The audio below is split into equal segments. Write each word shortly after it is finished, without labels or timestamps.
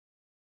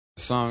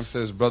Song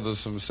says,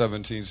 brothers from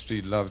 17th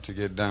Street love to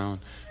get down,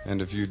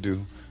 and if you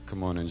do,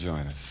 come on and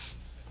join us.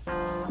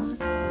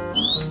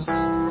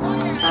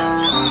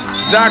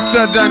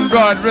 Doctor done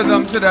brought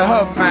rhythm to the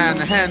hub man,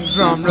 hand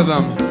drum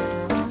rhythm.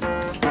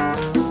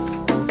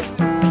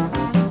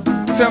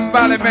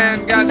 Timbali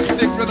man got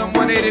stick rhythm,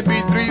 180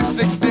 beat,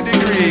 360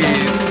 degrees.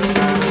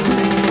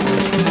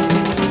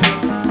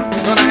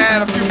 Gonna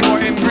add a few more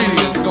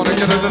ingredients, gonna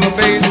get a little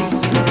bass,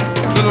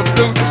 little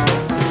flute,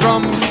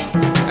 drums,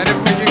 and if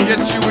we can get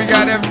you, we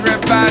got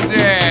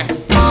everybody.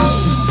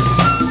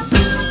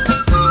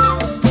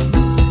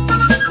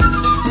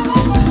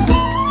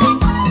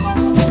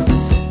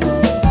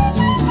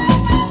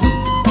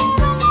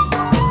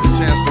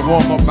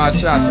 Warm up my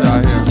cha-cha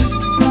out here.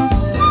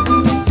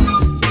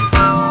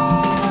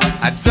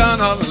 I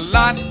done a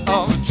lot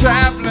of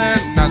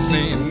traveling, I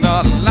seen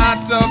a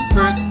lot of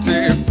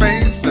pretty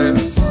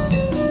faces.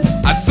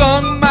 I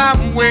sung my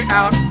way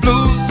out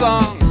blues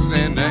songs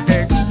in the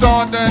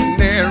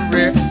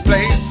extraordinary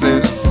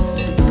places.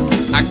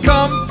 I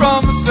come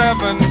from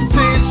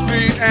 17th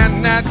Street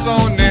and that's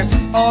on the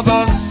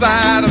other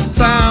side of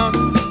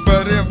town.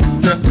 But if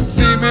you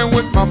see me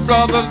with my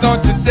brothers,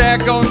 don't you dare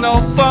go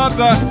no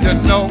further. You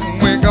know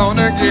we're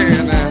gonna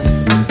get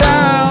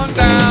down,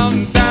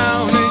 down,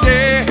 down,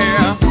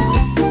 yeah.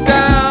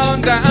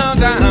 Down, down,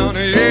 down,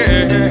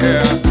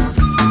 yeah.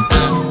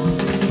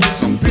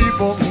 Some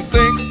people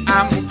think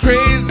I'm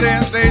crazy.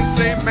 They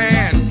say,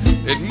 man,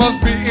 it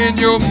must be in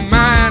your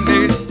mind.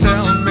 They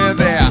tell me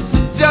there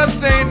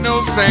just ain't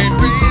no sane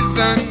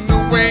reason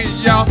the way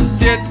y'all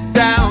get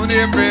down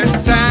every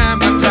time.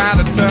 I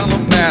try to tell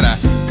them that I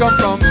come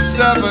from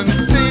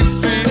 17th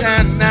Street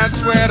and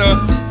that's where the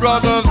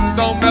brothers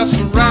don't mess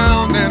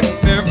around. And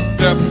if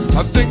they're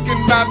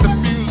thinking about the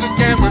music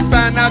and we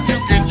find out you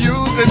can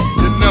use it,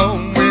 you know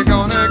we're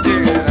gonna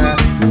get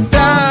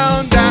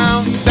down,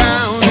 down,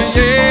 down,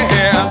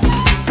 yeah.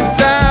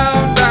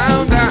 Down,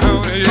 down,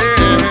 down,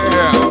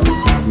 yeah.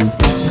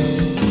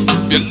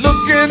 If you're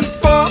looking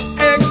for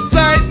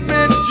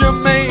excitement, you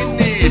may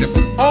need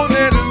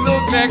only to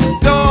look next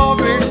door,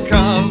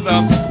 because the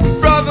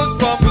brothers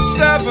from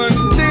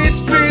 17th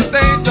Street,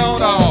 they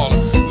don't all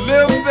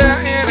live there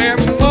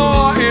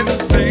anymore. It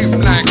seems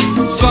like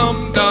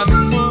some done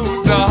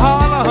moved to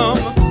Harlem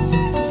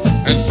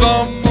and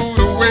some moved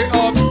away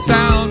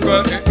uptown.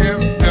 But if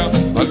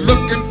you're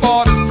looking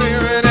for the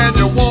spirit and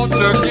you want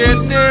to get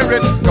near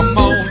it, come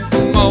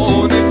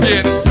on and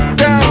get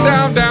down,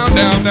 down, down,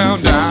 down,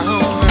 down, down.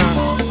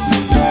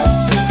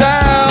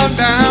 Down,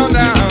 down,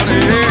 down,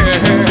 yeah.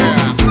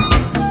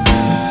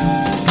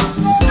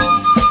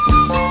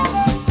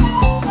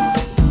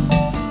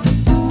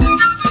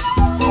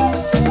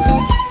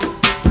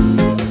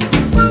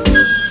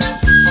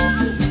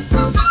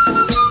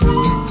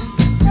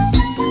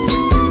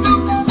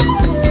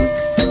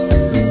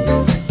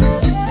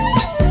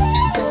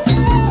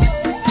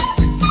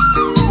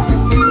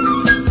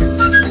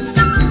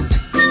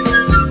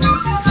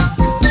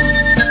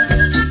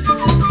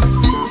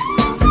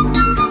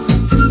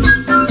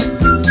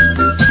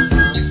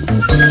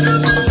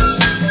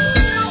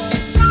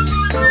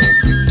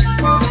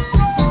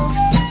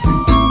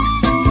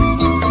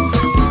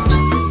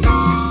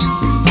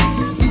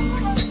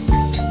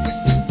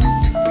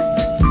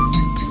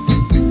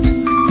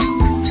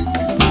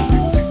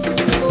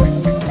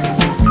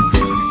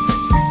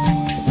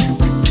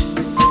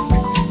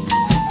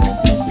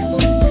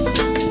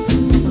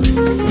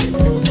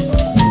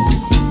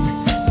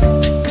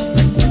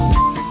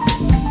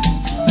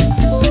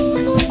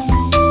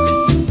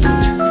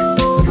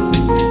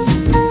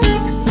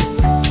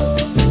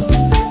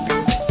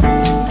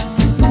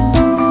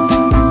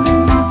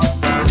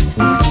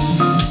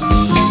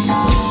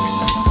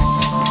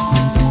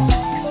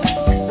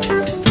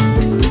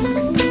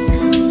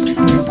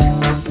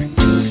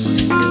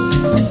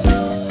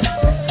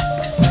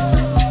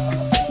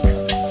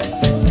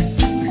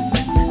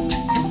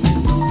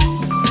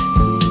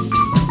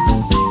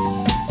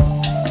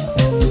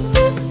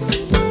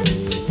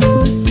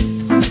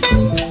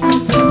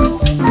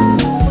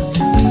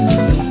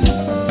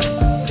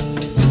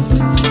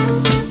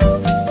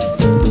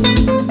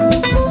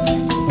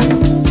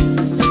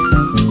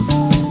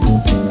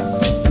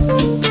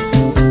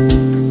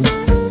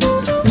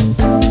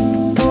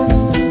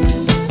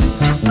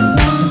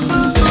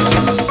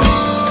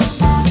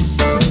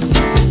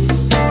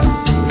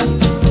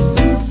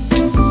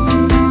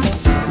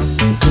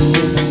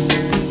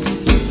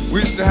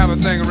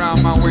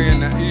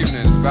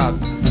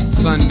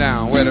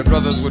 Sundown, where the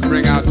brothers would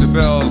bring out the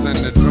bells and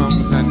the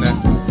drums and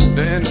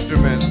the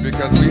instruments,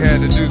 because we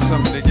had to do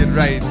something to get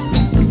right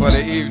for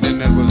the evening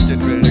that was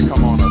getting ready to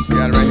come on us.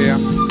 Got it right here.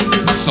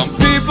 Some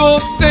people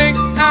think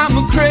I'm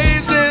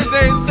crazy.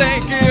 They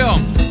say, Gil,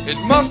 it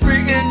must be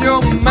in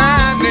your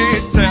mind. They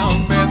tell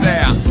me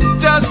there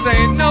just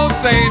ain't no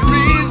sane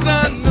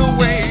reason the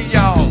way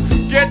y'all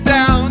get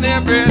down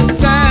every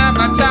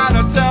time. I try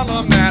to tell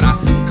them that I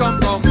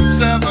come from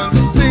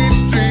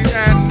 17th Street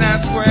and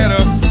that's where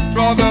the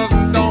brothers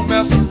don't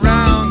mess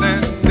around.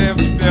 And if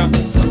they're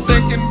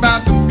thinking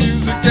about the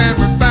music and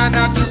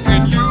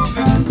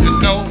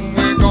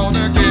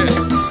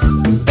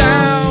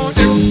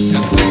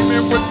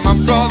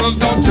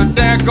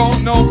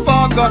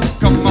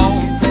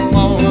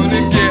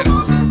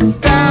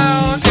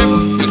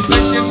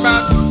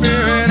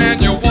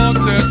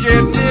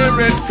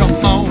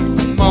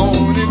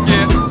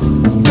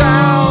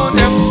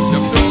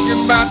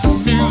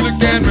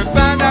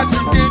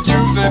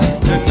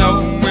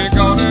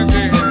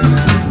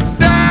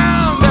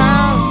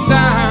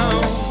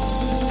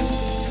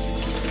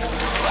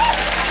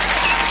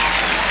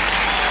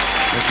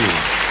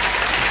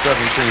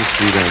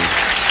seat and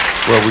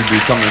where we be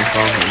coming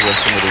from and where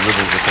some of the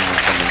rhythms are coming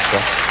from and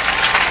stuff.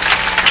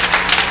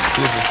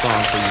 Here's a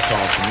song for you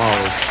called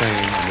Tomorrow's Train,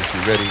 and if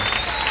you're ready,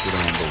 get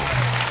on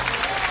board.